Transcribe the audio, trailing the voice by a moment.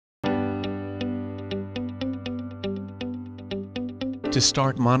To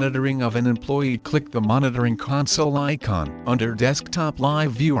start monitoring of an employee, click the monitoring console icon under Desktop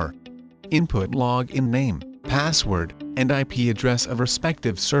Live Viewer. Input login name, password, and IP address of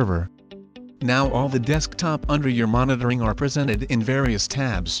respective server. Now all the desktop under your monitoring are presented in various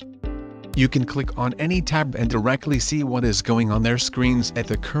tabs. You can click on any tab and directly see what is going on their screens at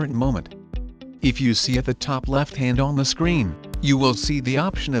the current moment. If you see at the top left hand on the screen, you will see the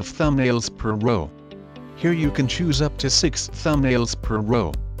option of thumbnails per row. Here you can choose up to 6 thumbnails per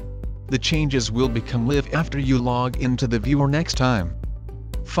row. The changes will become live after you log into the viewer next time.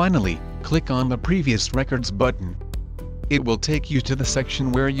 Finally, click on the Previous Records button. It will take you to the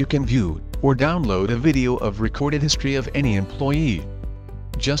section where you can view or download a video of recorded history of any employee.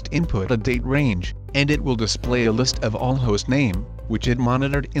 Just input a date range, and it will display a list of all host name, which it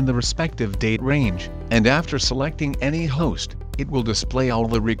monitored in the respective date range, and after selecting any host, it will display all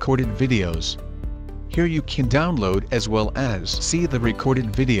the recorded videos. Here you can download as well as see the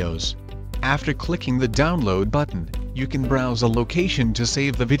recorded videos. After clicking the download button, you can browse a location to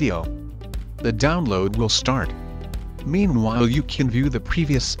save the video. The download will start. Meanwhile, you can view the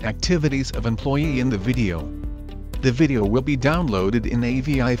previous activities of employee in the video. The video will be downloaded in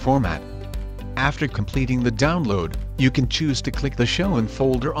AVI format. After completing the download, you can choose to click the Show in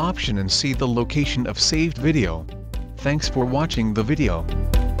Folder option and see the location of saved video. Thanks for watching the video.